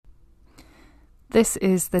This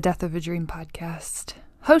is the Death of a Dream podcast,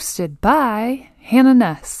 hosted by Hannah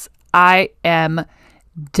Nuss. I am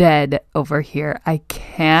dead over here. I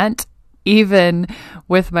can't even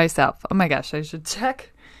with myself. Oh my gosh, I should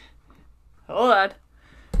check. Hold on.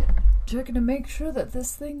 Checking to make sure that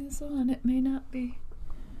this thing is on. It may not be.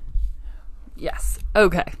 Yes.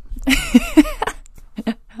 Okay.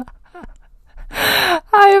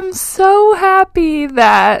 I am so happy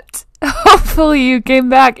that hopefully you came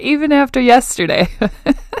back even after yesterday.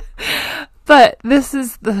 But this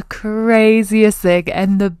is the craziest thing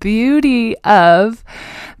and the beauty of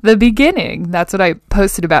the beginning. That's what I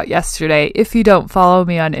posted about yesterday. If you don't follow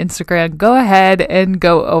me on Instagram, go ahead and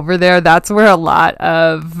go over there. That's where a lot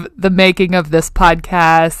of the making of this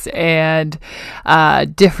podcast and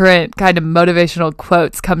different kind of motivational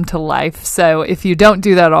quotes come to life. So if you don't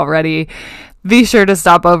do that already, be sure to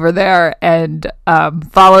stop over there and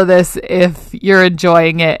follow this if you're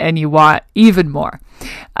enjoying it and you want even more.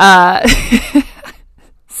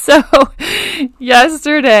 So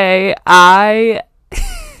yesterday I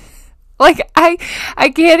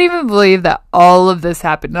can't even believe that all of this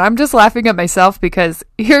happened. And I'm just laughing at myself because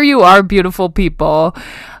here you are, beautiful people,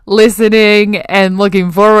 listening and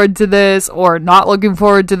looking forward to this or not looking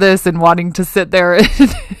forward to this and wanting to sit there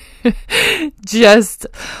and just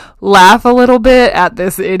laugh a little bit at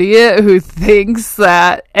this idiot who thinks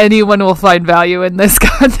that anyone will find value in this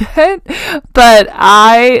content. But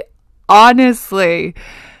I honestly,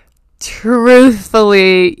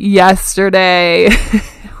 truthfully, yesterday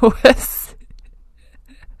was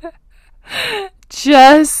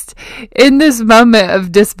just in this moment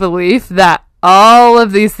of disbelief that all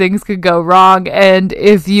of these things could go wrong. And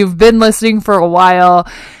if you've been listening for a while,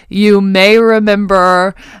 you may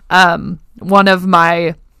remember one of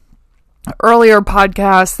my earlier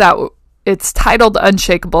podcasts that it's titled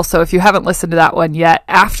Unshakable. So if you haven't listened to that one yet,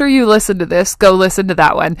 after you listen to this, go listen to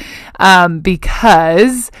that one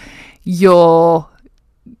because you'll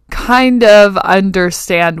kind of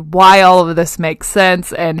understand why all of this makes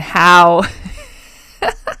sense and how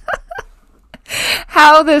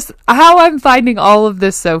how I'm finding all of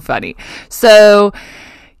this so funny. So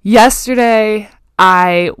yesterday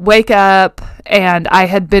I wake up and I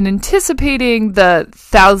had been anticipating the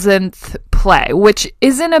 1,000th play, which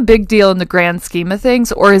isn't a big deal in the grand scheme of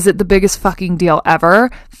things, or is it the biggest fucking deal ever?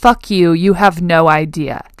 Fuck you. You have no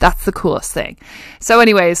idea. That's the coolest thing. So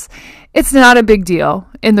anyways, it's not a big deal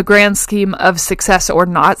in the grand scheme of success or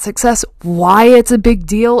not success. Why it's a big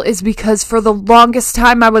deal is because for the longest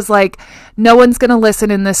time I was like, no one's going to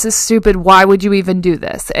listen and this is stupid. Why would you even do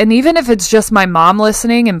this? And even if it's just my mom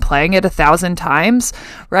listening and playing it 1,000 times,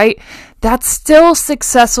 right? That's still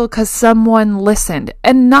successful because someone listened.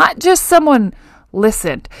 And not just someone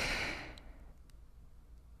listened.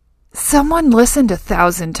 Someone listened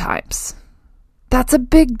 1,000 times. That's a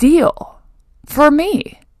big deal for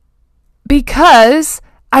me. Because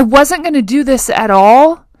I wasn't going to do this at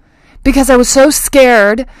all because I was so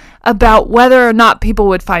scared about whether or not people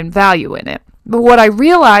would find value in it. But what I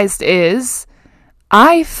realized is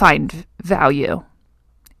I find value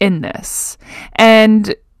in this.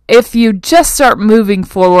 And if you just start moving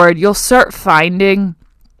forward, you'll start finding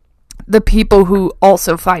the people who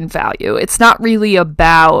also find value. It's not really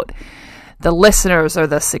about the listeners or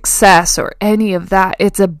the success or any of that.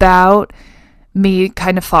 It's about me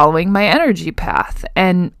kind of following my energy path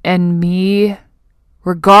and me,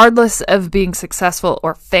 regardless of being successful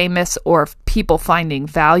or famous or people finding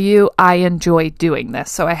value, I enjoy doing this.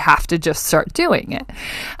 So I have to just start doing it.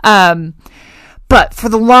 But for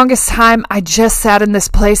the longest time, I just sat in this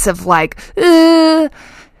place of like,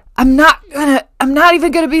 I'm not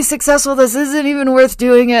even going to be successful. This isn't even worth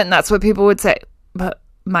doing it. And that's what people would say. But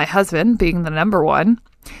my husband being the number one,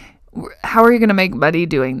 how are you going to make money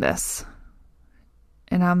doing this?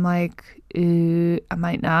 And I'm like, I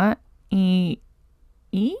might not. And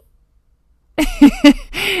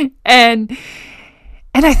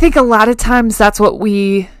I think a lot of times that's what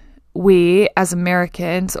we as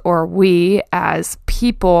Americans or we as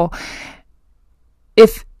people,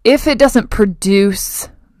 if it doesn't produce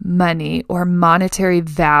money or monetary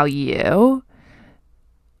value,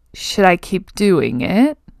 should I keep doing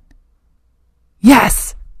it?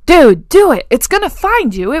 Yes. Dude, do it. It's going to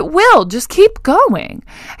find you. It will. Just keep going.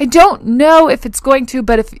 I don't know if it's going to,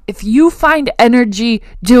 but if you find energy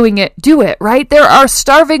doing it, do it, right? There are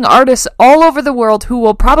starving artists all over the world who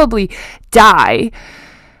will probably die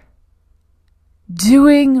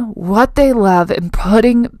doing what they love and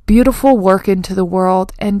putting beautiful work into the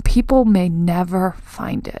world, and people may never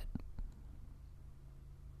find it.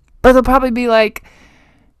 But they'll probably be like,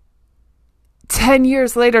 10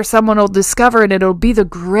 years later, someone will discover it. It'll be the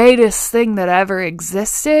greatest thing that ever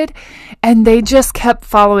existed. And they just kept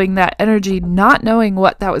following that energy, not knowing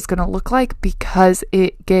what that was going to look like because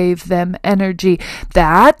it gave them energy.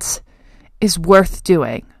 That is worth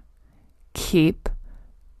doing. Keep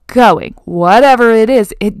going. Whatever it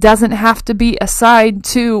is, it doesn't have to be assigned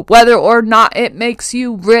to whether or not it makes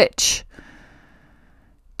you rich.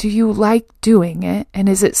 Do you like doing it? And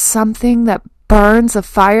is it something that burns a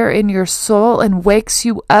fire in your soul and wakes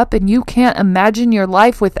you up and you can't imagine your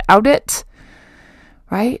life without it?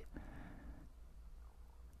 Right?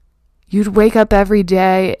 You'd wake up every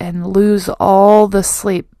day and lose all the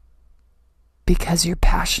sleep because you're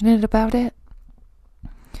passionate about it.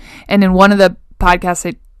 And in one of the podcasts,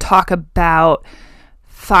 I talk about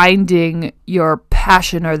finding your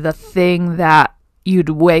passion or the thing that you'd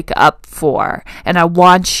wake up for. And I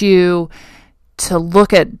want you to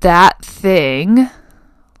look at that thing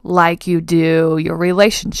like you do your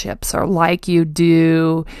relationships or like you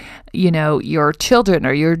do, your children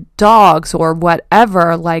or your dogs or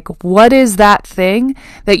whatever. Like, what is that thing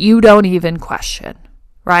that you don't even question,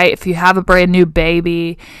 right? If you have a brand new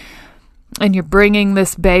baby and you're bringing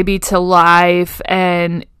this baby to life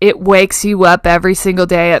and it wakes you up every single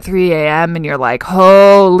day at 3 a.m. and you're like,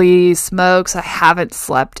 holy smokes, I haven't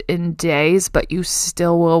slept in days, but you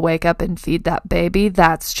still will wake up and feed that baby.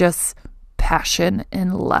 That's just passion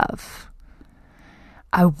and love.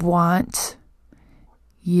 I want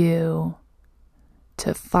you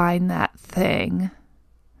to find that thing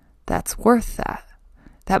that's worth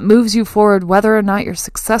that moves you forward, whether or not you're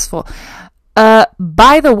successful.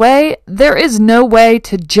 By the way, there is no way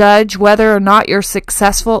to judge whether or not you're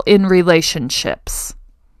successful in relationships.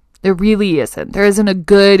 There really isn't. There isn't a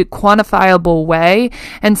good quantifiable way.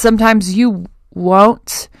 And sometimes you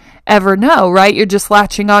won't ever know, right? You're just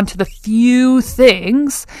latching on to the few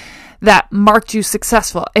things that marked you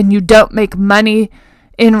successful. And you don't make money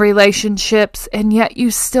in relationships, and yet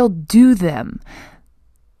you still do them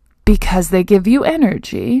because they give you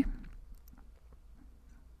energy.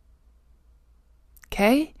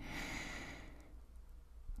 Okay?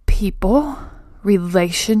 People,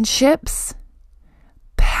 relationships,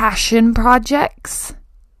 passion projects.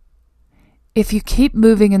 If you keep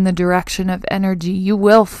moving in the direction of energy, you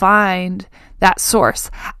will find that source.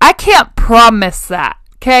 I can't promise that,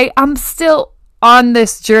 okay? I'm still on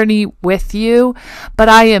this journey with you, but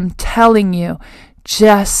I am telling you,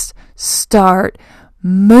 just start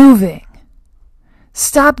moving.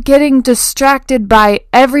 Stop getting distracted by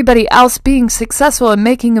everybody else being successful and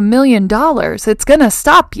making $1 million. It's going to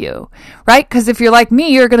stop you, right? Because if you're like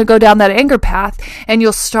me, you're going to go down that anger path and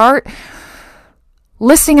you'll start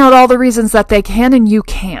listing out all the reasons that they can and you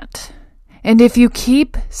can't. And if you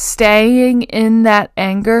keep staying in that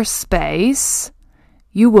anger space,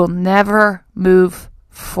 you will never move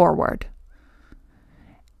forward.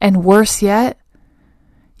 And worse yet,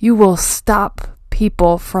 you will stop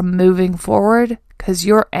people from moving forward because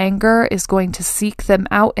your anger is going to seek them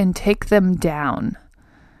out and take them down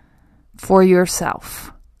for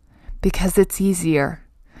yourself. Because it's easier.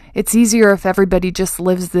 It's easier if everybody just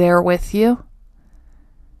lives there with you,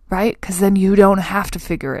 right? Because then you don't have to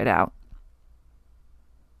figure it out.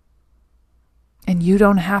 And you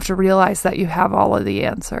don't have to realize that you have all of the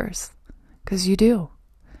answers. Because you do.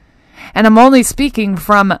 And I'm only speaking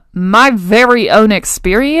from my very own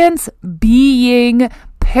experience being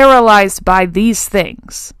paralyzed by these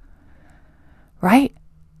things. Right?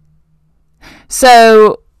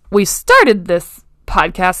 So we started this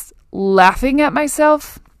podcast laughing at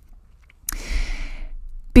myself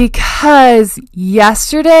because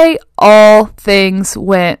yesterday all things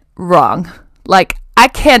went wrong. Like, I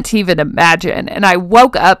can't even imagine. And I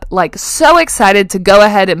woke up like so excited to go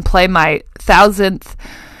ahead and play my 1,000th,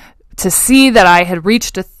 to see that I had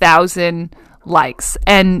reached 1,000 likes.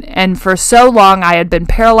 And for so long I had been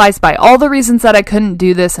paralyzed by all the reasons that I couldn't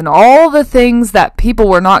do this and all the things that people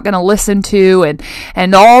were not going to listen to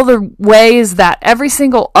and all the ways that every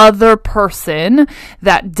single other person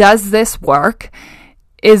that does this work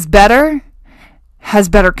is better, has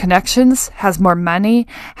better connections, has more money,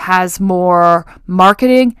 has more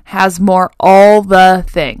marketing, has more all the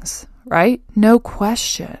things, right? No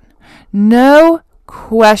question. No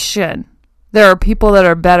question. There are people that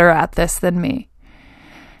are better at this than me,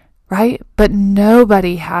 right? But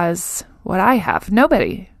nobody has what I have.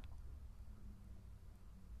 Nobody.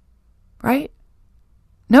 Right?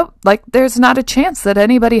 Nope. Like, there's not a chance that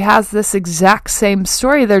anybody has this exact same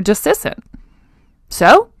story. There just isn't.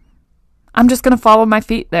 So, I'm just going to follow my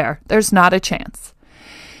feet there. There's not a chance.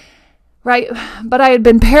 Right? But I had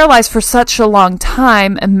been paralyzed for such a long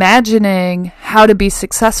time imagining how to be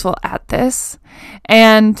successful at this.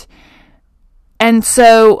 And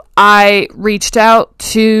so I reached out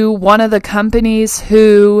to one of the companies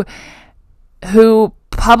who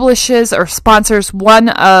publishes or sponsors one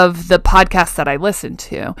of the podcasts that I listen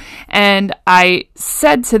to. And I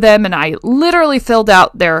said to them, and I literally filled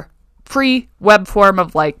out their free web form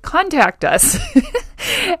of like, contact us.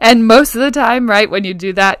 And most of the time, right, when you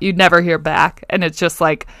do that, you never hear back. And it's just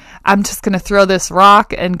like, I'm just going to throw this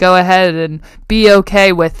rock and go ahead and be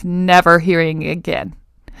okay with never hearing again.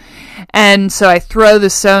 And so I throw the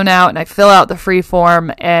stone out and I fill out the free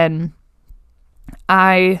form, and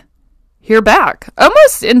I hear back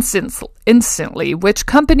almost instantly, which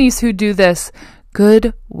companies who do this,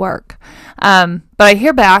 good work. But I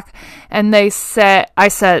hear back, and I said,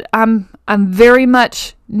 I'm very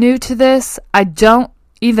much new to this. I don't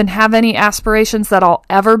even have any aspirations that I'll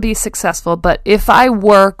ever be successful. But if I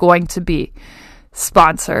were going to be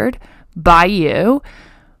sponsored by you,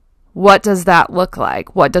 what does that look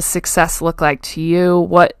like? What does success look like to you?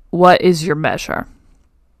 What is your measure?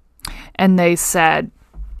 And they said,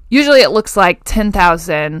 usually it looks like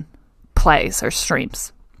 10,000 plays or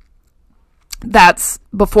streams. That's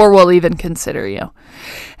before we'll even consider you.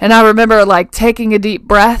 And I remember like taking a deep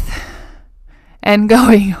breath and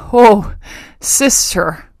going, oh,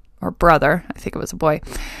 sister or brother, I think it was a boy,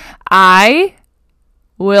 I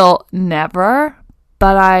will never,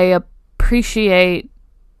 but I appreciate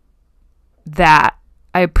that.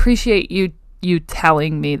 I appreciate you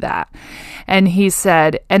telling me that. And he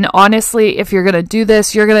said, and honestly, if you're going to do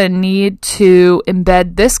this, you're going to need to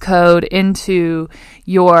embed this code into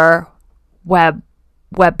your web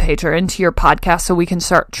page or into your podcast so we can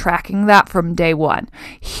start tracking that from day one.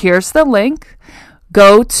 Here's the link.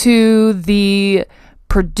 Go to the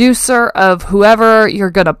producer of whoever you're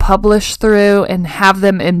going to publish through and have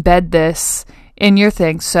them embed this in your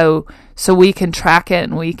thing so we can track it,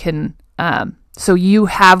 and we can so you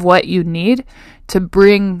have what you need to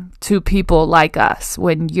bring to people like us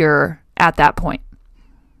when you're at that point.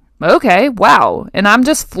 Okay, wow. And I'm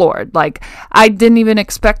just floored. Like, I didn't even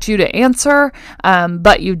expect you to answer,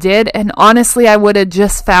 but you did. And honestly, I would have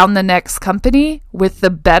just found the next company with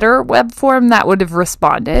the better web form that would have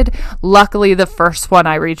responded. Luckily, the first one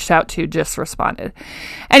I reached out to just responded.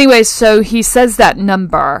 Anyway, so he says that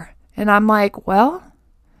number, and I'm like, well,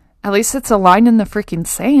 at least it's a line in the freaking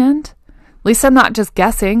sand. At least I'm not just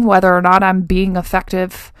guessing whether or not I'm being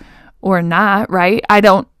effective or not, right? I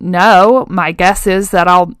don't know. My guess is that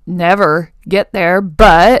I'll never get there,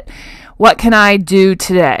 but what can I do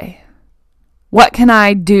today? What can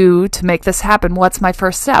I do to make this happen? What's my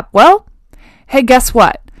first step? Well, hey, guess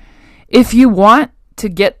what? If you want to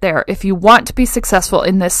get there, if you want to be successful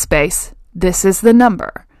in this space, this is the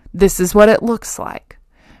number. This is what it looks like,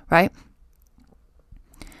 right?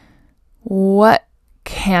 What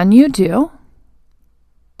can you do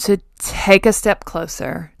to take a step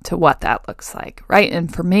closer to what that looks like, right?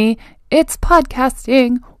 And for me, it's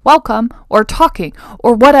podcasting, welcome, or talking,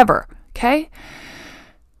 or whatever, okay?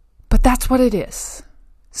 But that's what it is.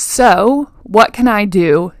 So, what can I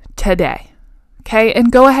do today? Okay,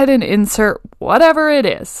 and go ahead and insert whatever it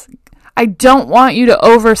is. I don't want you to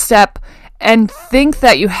overstep and think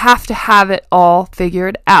that you have to have it all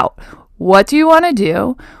figured out. What do you want to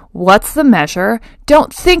do? What's the measure?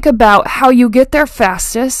 Don't think about how you get there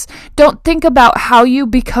fastest. Don't think about how you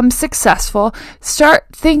become successful. Start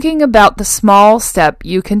thinking about the small step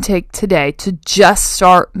you can take today to just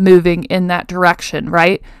start moving in that direction,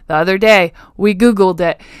 right? The other day, we Googled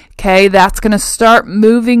it. Okay, that's going to start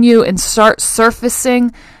moving you and start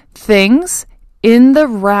surfacing things in the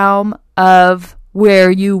realm of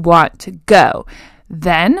where you want to go.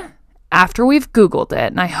 Then, after we've Googled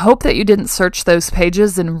it, and I hope that you didn't search those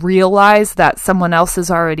pages and realize that someone else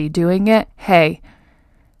is already doing it. Hey,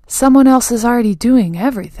 someone else is already doing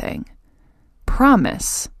everything.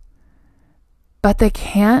 Promise. But they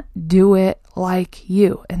can't do it like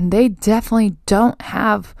you. And they definitely don't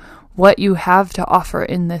have what you have to offer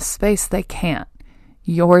in this space. They can't.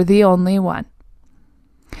 You're the only one.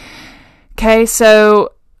 Okay,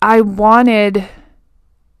 so I wanted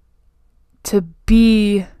to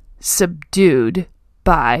be subdued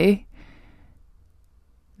by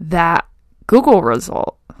that Google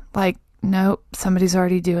result. Like, nope, somebody's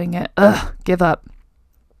already doing it. Ugh, give up.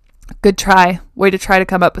 Good try. Way to try to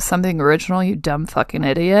come up with something original, you dumb fucking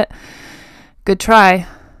idiot. Good try.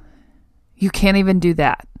 You can't even do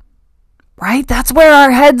that. Right? That's where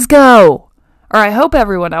our heads go. Or I hope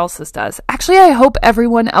everyone else's does. Actually, I hope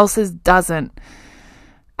everyone else's doesn't.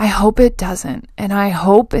 I hope it doesn't. And I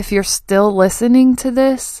hope if you're still listening to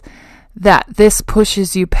this, that this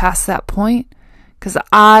pushes you past that point. Because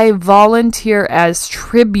I volunteer as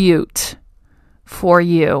tribute for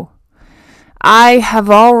you. I have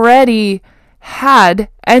already had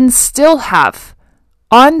and still have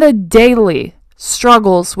on the daily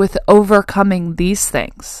struggles with overcoming these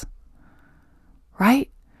things.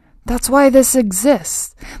 Right? That's why this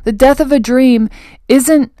exists. The death of a dream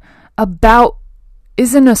isn't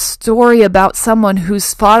a story about someone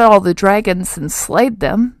who's fought all the dragons and slayed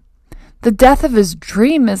them. The death of his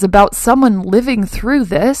dream is about someone living through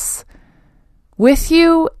this with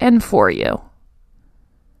you and for you,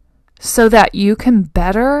 so that you can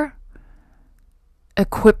better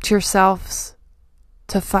equip yourselves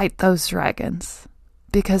to fight those dragons,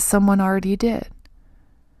 because someone already did.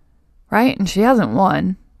 Right? And she hasn't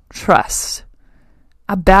won. Trust.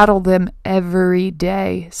 I battle them every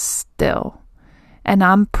day still. And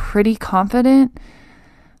I'm pretty confident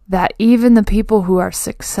that even the people who are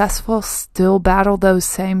successful still battle those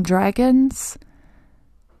same dragons.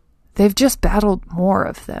 They've just battled more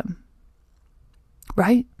of them.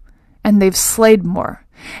 Right? And they've slayed more.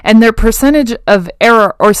 And their percentage of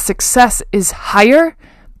error or success is higher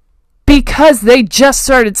because they just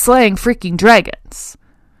started slaying freaking dragons.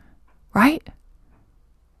 Right?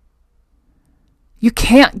 You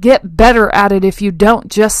can't get better at it if you don't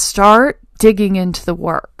just start digging into the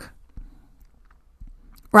work.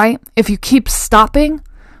 Right? If you keep stopping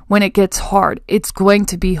when it gets hard, it's going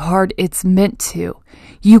to be hard. It's meant to.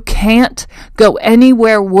 You can't go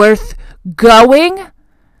anywhere worth going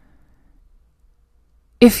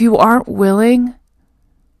if you aren't willing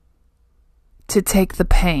to take the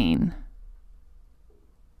pain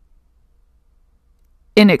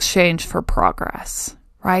in exchange for progress.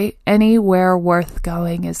 Right? Anywhere worth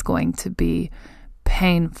going is going to be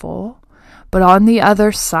painful. But on the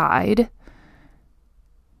other side,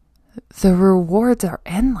 the rewards are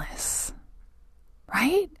endless.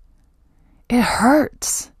 Right? It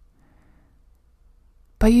hurts.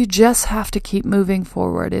 But you just have to keep moving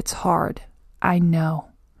forward. It's hard. I know.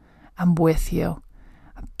 I'm with you.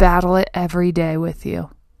 I battle it every day with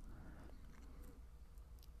you.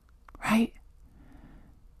 Right?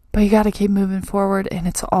 But you got to keep moving forward, and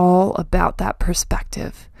it's all about that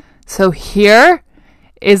perspective. So here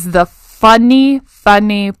is the funny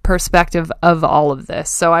perspective of all of this.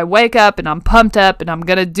 So I wake up and I'm pumped up and I'm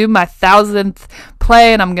going to do my 1000th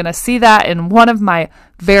play, and I'm going to see that, and one of my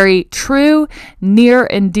very true, near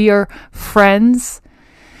and dear friends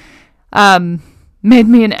made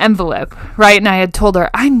me an envelope, right? And I had told her,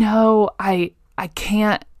 I know I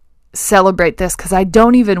can't celebrate this because I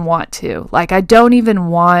don't even want to. Like, I don't even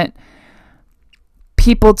want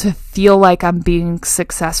people to feel like I'm being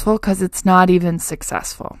successful, because it's not even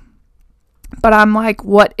successful. But I'm like,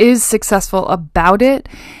 what is successful about it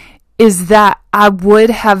is that I would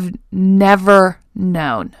have never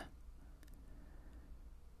known.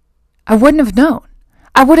 I wouldn't have known.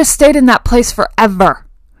 I would have stayed in that place forever,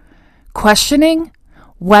 questioning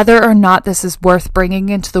whether or not this is worth bringing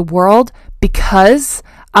into the world, because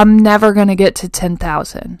I'm never going to get to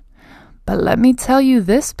 10,000. But let me tell you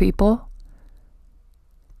this, people.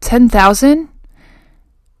 10,000?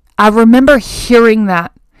 I remember hearing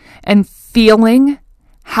that and feeling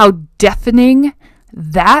how deafening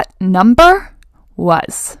that number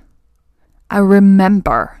was. I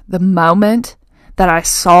remember the moment that I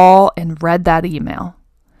saw and read that email.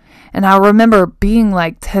 And I remember being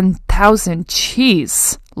like, 10,000,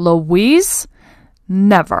 jeez, Louise,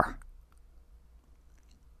 never.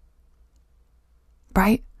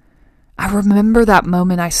 Right? I remember that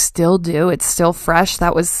moment. I still do. It's still fresh.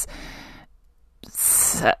 That was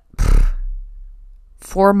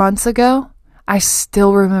 4 months ago. I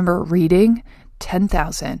still remember reading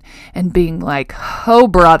 10,000 and being like, oh,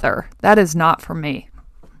 brother, that is not for me.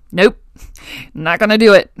 Nope. Not going to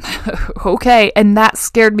do it. Okay. And that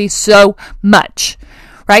scared me so much.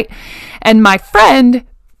 Right? And my friend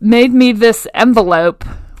made me this envelope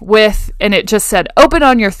and it just said, open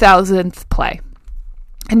on your 1000th play.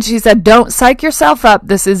 And she said, don't psych yourself up.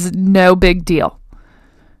 This is no big deal.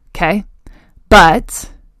 Okay? But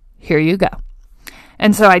here you go.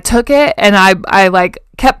 And so I took it, and I like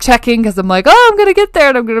kept checking, because I'm like, oh, I'm going to get there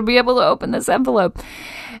and I'm going to be able to open this envelope.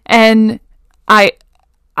 And I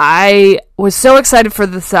was so excited for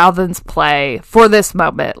the 1000th play, for this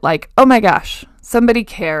moment. Like, oh my gosh, somebody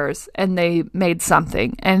cares and they made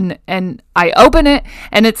something. And I open it,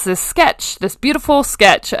 and it's this sketch, this beautiful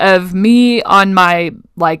sketch of me on my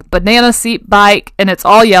like banana seat bike, and it's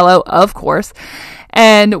all yellow, of course,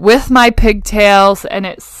 and with my pigtails, and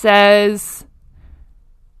it says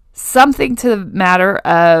something to the matter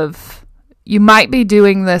of, you might be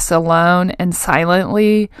doing this alone and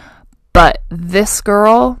silently, but this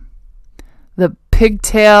girl, the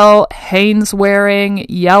pigtail, Hanes wearing,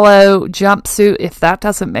 yellow jumpsuit. If that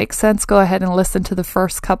doesn't make sense, go ahead and listen to the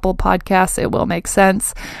first couple podcasts. It will make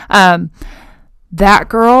sense. That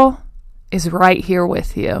girl is right here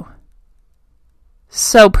with you.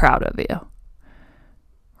 So proud of you.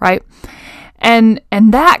 Right? And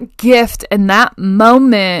that gift and that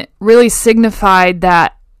moment really signified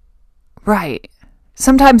that, right,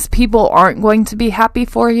 sometimes people aren't going to be happy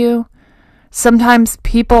for you. Sometimes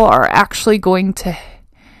people are actually going to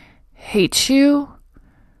hate you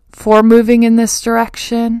for moving in this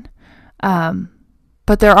direction.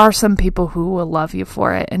 But there are some people who will love you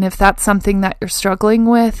for it. And if that's something that you're struggling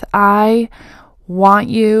with, I want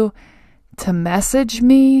you to message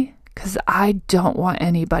me, because I don't want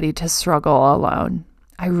anybody to struggle alone.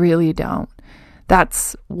 I really don't.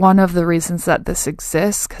 That's one of the reasons that this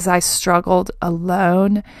exists, because I struggled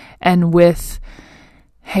alone and with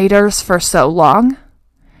haters for so long,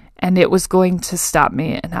 and it was going to stop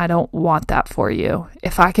me, and I don't want that for you.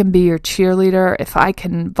 If I can be your cheerleader, if I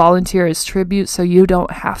can volunteer as tribute so you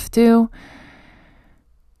don't have to,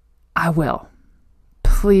 I will.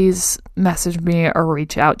 Please message me or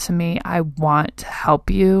reach out to me. I want to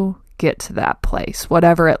help you get to that place,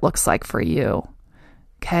 whatever it looks like for you.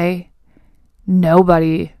 Okay?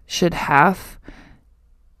 Nobody should have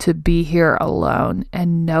to be here alone,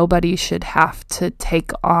 and nobody should have to take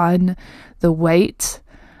on the weight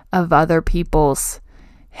of other people's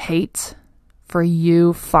hate for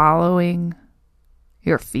you following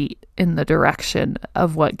your feet in the direction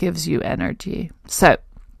of what gives you energy. So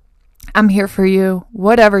I'm here for you.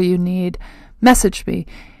 Whatever you need, message me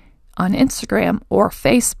on Instagram or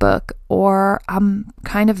Facebook, or I'm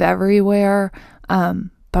kind of everywhere,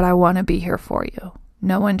 but I want to be here for you.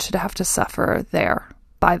 No one should have to suffer there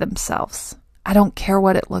by themselves. I don't care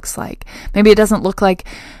what it looks like. Maybe it doesn't look like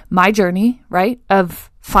my journey, right,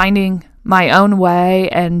 of finding my own way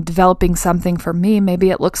and developing something for me.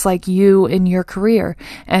 Maybe it looks like you in your career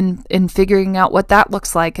and in figuring out what that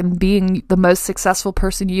looks like and being the most successful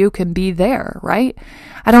person you can be there, right?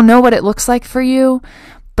 I don't know what it looks like for you,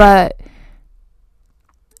 but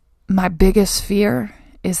my biggest fear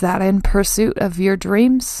is that in pursuit of your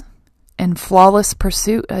dreams and flawless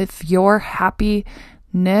pursuit of your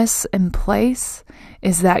happiness and place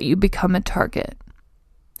is that you become a target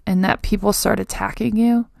and that people start attacking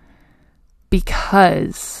you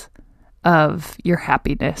because of your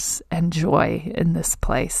happiness and joy in this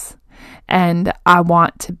place. And I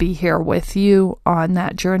want to be here with you on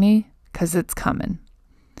that journey because it's coming.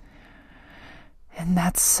 And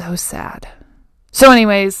that's so sad. So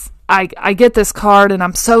anyways, I get this card and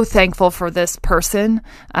I'm so thankful for this person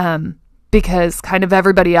because kind of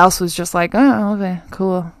everybody else was just like, oh, okay,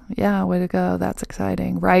 cool. Yeah, way to go. That's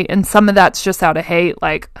exciting, right? And some of that's just out of hate.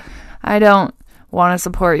 Like, I don't want to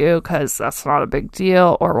support you because that's not a big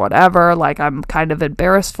deal or whatever. Like, I'm kind of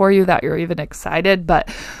embarrassed for you that you're even excited. But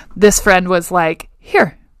this friend was like,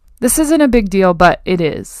 here, this isn't a big deal, but it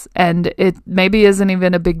is. And it maybe isn't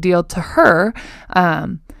even a big deal to her,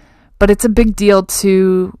 but it's a big deal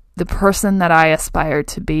to the person that I aspire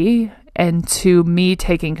to be and to me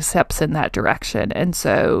taking steps in that direction. And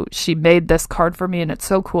so she made this card for me and it's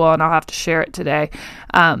so cool and I'll have to share it today.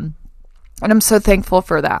 And I'm so thankful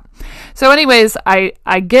for that. So anyways,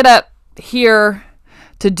 I get up here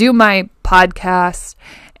to do my podcast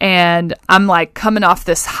and I'm like coming off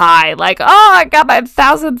this high, like, oh, I got my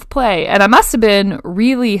 1,000th play. And I must have been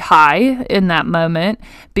really high in that moment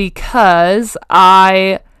because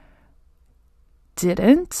I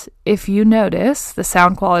didn't, if you notice the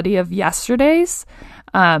sound quality of yesterday's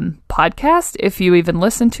podcast, if you even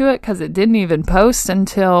listened to it, because it didn't even post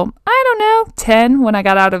until, I don't know, 10 when I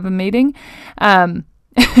got out of a meeting,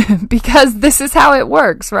 because this is how it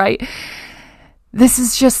works, right? This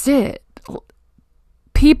is just it.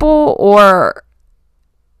 People or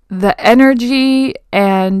the energy,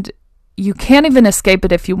 and you can't even escape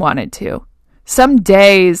it if you wanted to. Some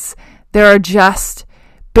days there are just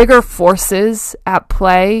bigger forces at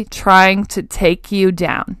play trying to take you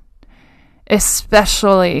down,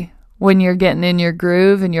 especially when you're getting in your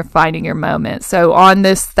groove and you're finding your moment. So on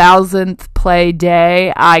this 1,000th play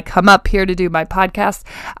day, I come up here to do my podcast.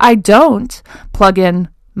 I don't plug in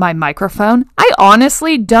my microphone. I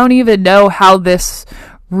honestly don't even know how this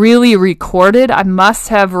really recorded. I must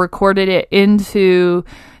have recorded it into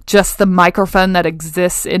just the microphone that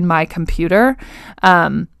exists in my computer,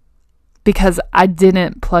 because I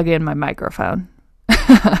didn't plug in my microphone.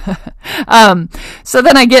 So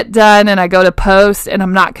then I get done and I go to post and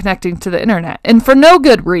I'm not connecting to the internet, and for no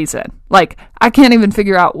good reason. Like, I can't even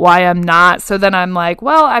figure out why I'm not. So then I'm like,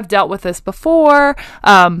 well, I've dealt with this before,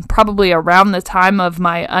 probably around the time of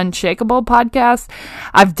my Unshakable podcast.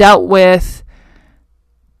 I've dealt with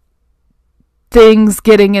things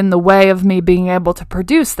getting in the way of me being able to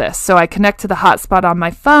produce this. So I connect to the hotspot on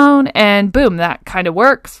my phone and boom, that kind of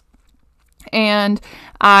works. And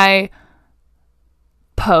I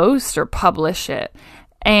post or publish it,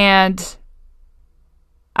 and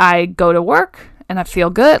I go to work and I feel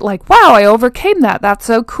good. Like, wow, I overcame that. That's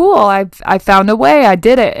so cool. I found a way. I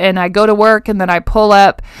did it. And I go to work and then I pull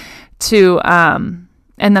up to, and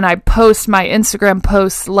then I post my Instagram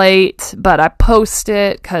posts late, but I post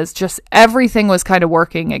it because just everything was kind of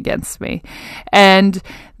working against me. And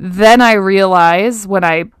then I realize, when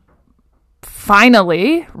I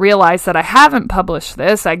finally realize that I haven't published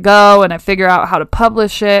this, I go and I figure out how to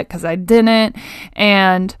publish it because I didn't,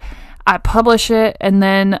 and I publish it, and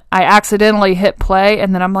then I accidentally hit play,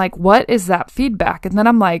 and then I'm like, what is that feedback? And then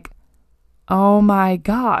I'm like, oh my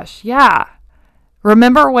gosh, yeah.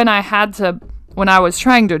 Remember when I was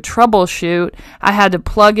trying to troubleshoot, I had to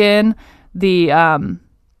plug in the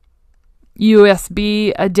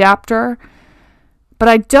USB adapter, but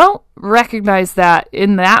I don't recognize that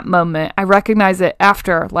in that moment. I recognize it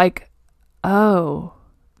after, like, oh,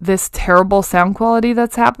 this terrible sound quality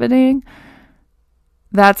that's happening,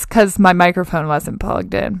 that's because my microphone wasn't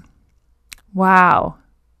plugged in. Wow.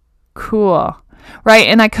 Cool. Right?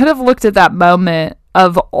 And I could have looked at that moment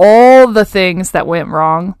of all the things that went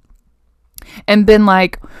wrong and been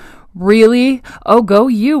like, really? Oh, go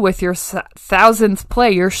you with your thousands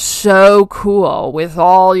play. You're so cool with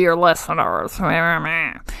all your listeners.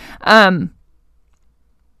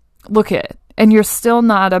 Look at, and you're still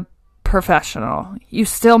not a professional. You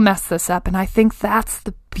still mess this up. And I think that's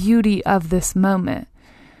the beauty of this moment.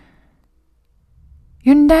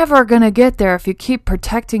 You're never going to get there if you keep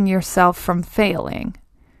protecting yourself from failing.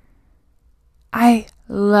 I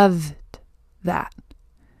loved that.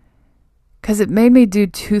 Because it made me do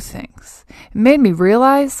two things. It made me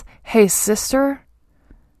realize, hey, sister,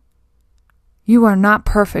 you are not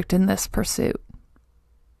perfect in this pursuit.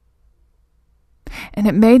 And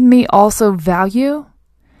it made me also value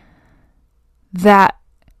that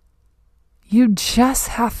you just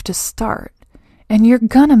have to start, and you're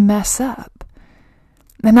gonna mess up.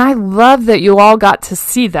 And I love that you all got to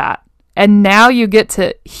see that. And now you get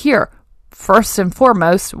to hear, first and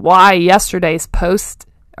foremost, why yesterday's podcast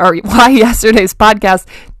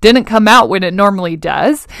didn't come out when it normally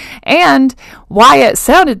does, and why it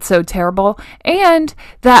sounded so terrible, and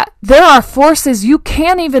that there are forces you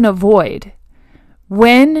can't even avoid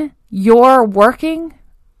when you're working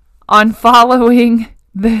on following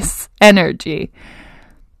this energy.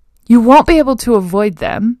 You won't be able to avoid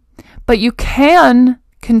them, but you can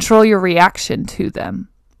control your reaction to them,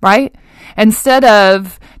 right? Instead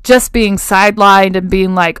of just being sidelined and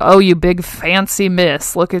being like, oh, you big fancy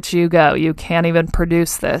miss, look at you go. You can't even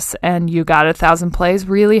produce this and you got 1,000 plays.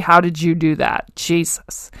 Really? How did you do that?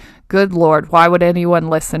 Jesus. Good Lord. Why would anyone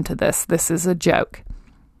listen to this? This is a joke.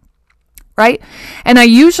 Right? And I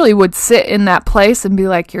usually would sit in that place and be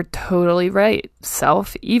like, you're totally right.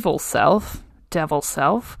 Self, evil self, devil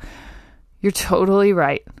self. You're totally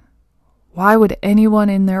right. Why would anyone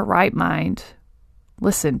in their right mind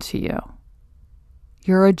listen to you?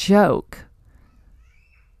 You're a joke.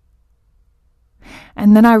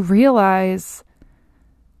 And then I realize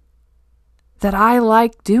that I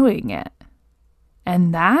like doing it.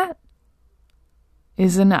 And that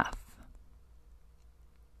is enough.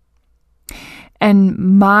 And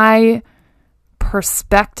my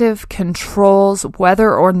perspective controls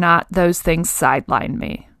whether or not those things sideline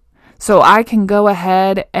me. So I can go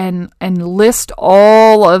ahead and list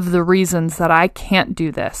all of the reasons that I can't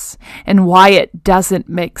do this and why it doesn't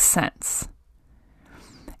make sense.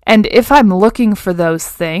 And if I'm looking for those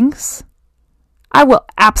things, I will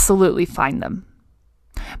absolutely find them.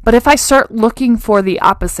 But if I start looking for the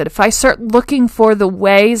opposite, if I start looking for the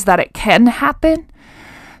ways that it can happen,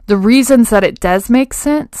 the reasons that it does make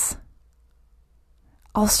sense,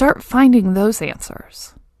 I'll start finding those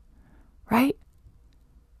answers, right?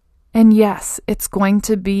 And yes, it's going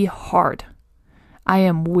to be hard. I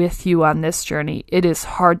am with you on this journey. It is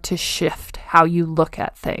hard to shift how you look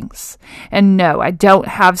at things. And no, I don't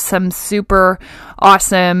have some super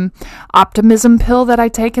awesome optimism pill that I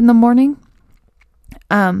take in the morning.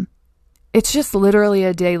 It's just literally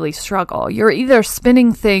a daily struggle. You're either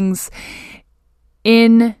spinning things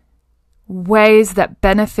in ways that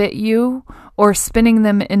benefit you or spinning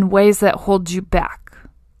them in ways that hold you back.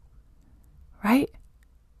 Right?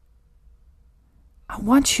 I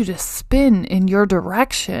want you to spin in your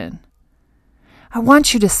direction. I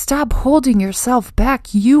want you to stop holding yourself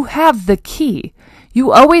back. You have the key.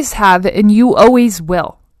 You always have, and you always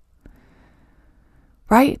will.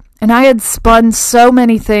 Right? And I had spun so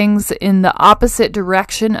many things in the opposite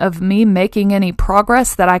direction of me making any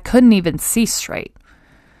progress that I couldn't even see straight.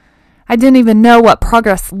 I didn't even know what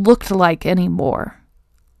progress looked like anymore.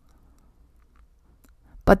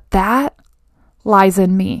 But that lies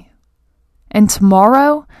in me. And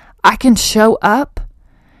tomorrow, I can show up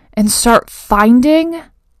and start finding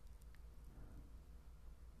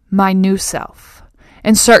my new self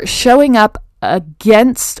and start showing up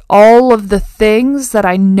against all of the things that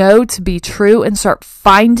I know to be true and start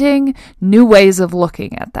finding new ways of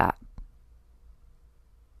looking at that.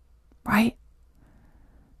 Right?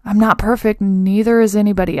 I'm not perfect, neither is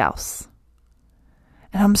anybody else.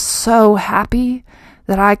 And I'm so happy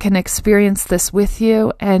that I can experience this with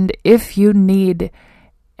you. And if you need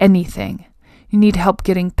anything, you need help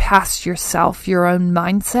getting past yourself, your own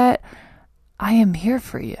mindset, I am here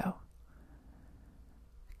for you.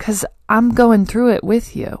 Because I'm going through it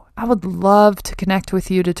with you. I would love to connect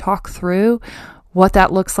with you to talk through what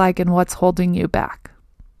that looks like and what's holding you back.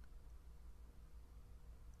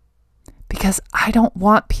 Because I don't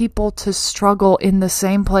want people to struggle in the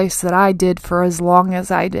same place that I did for as long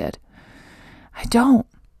as I did. I don't.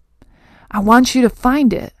 I want you to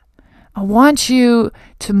find it. I want you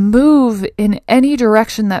to move in any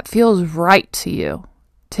direction that feels right to you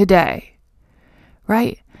today.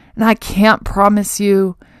 Right? And I can't promise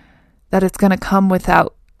you that it's going to come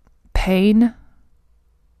without pain.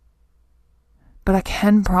 But I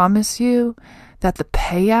can promise you that the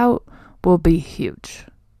payout will be huge.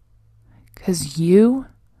 Because you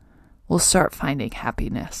will start finding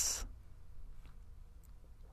happiness.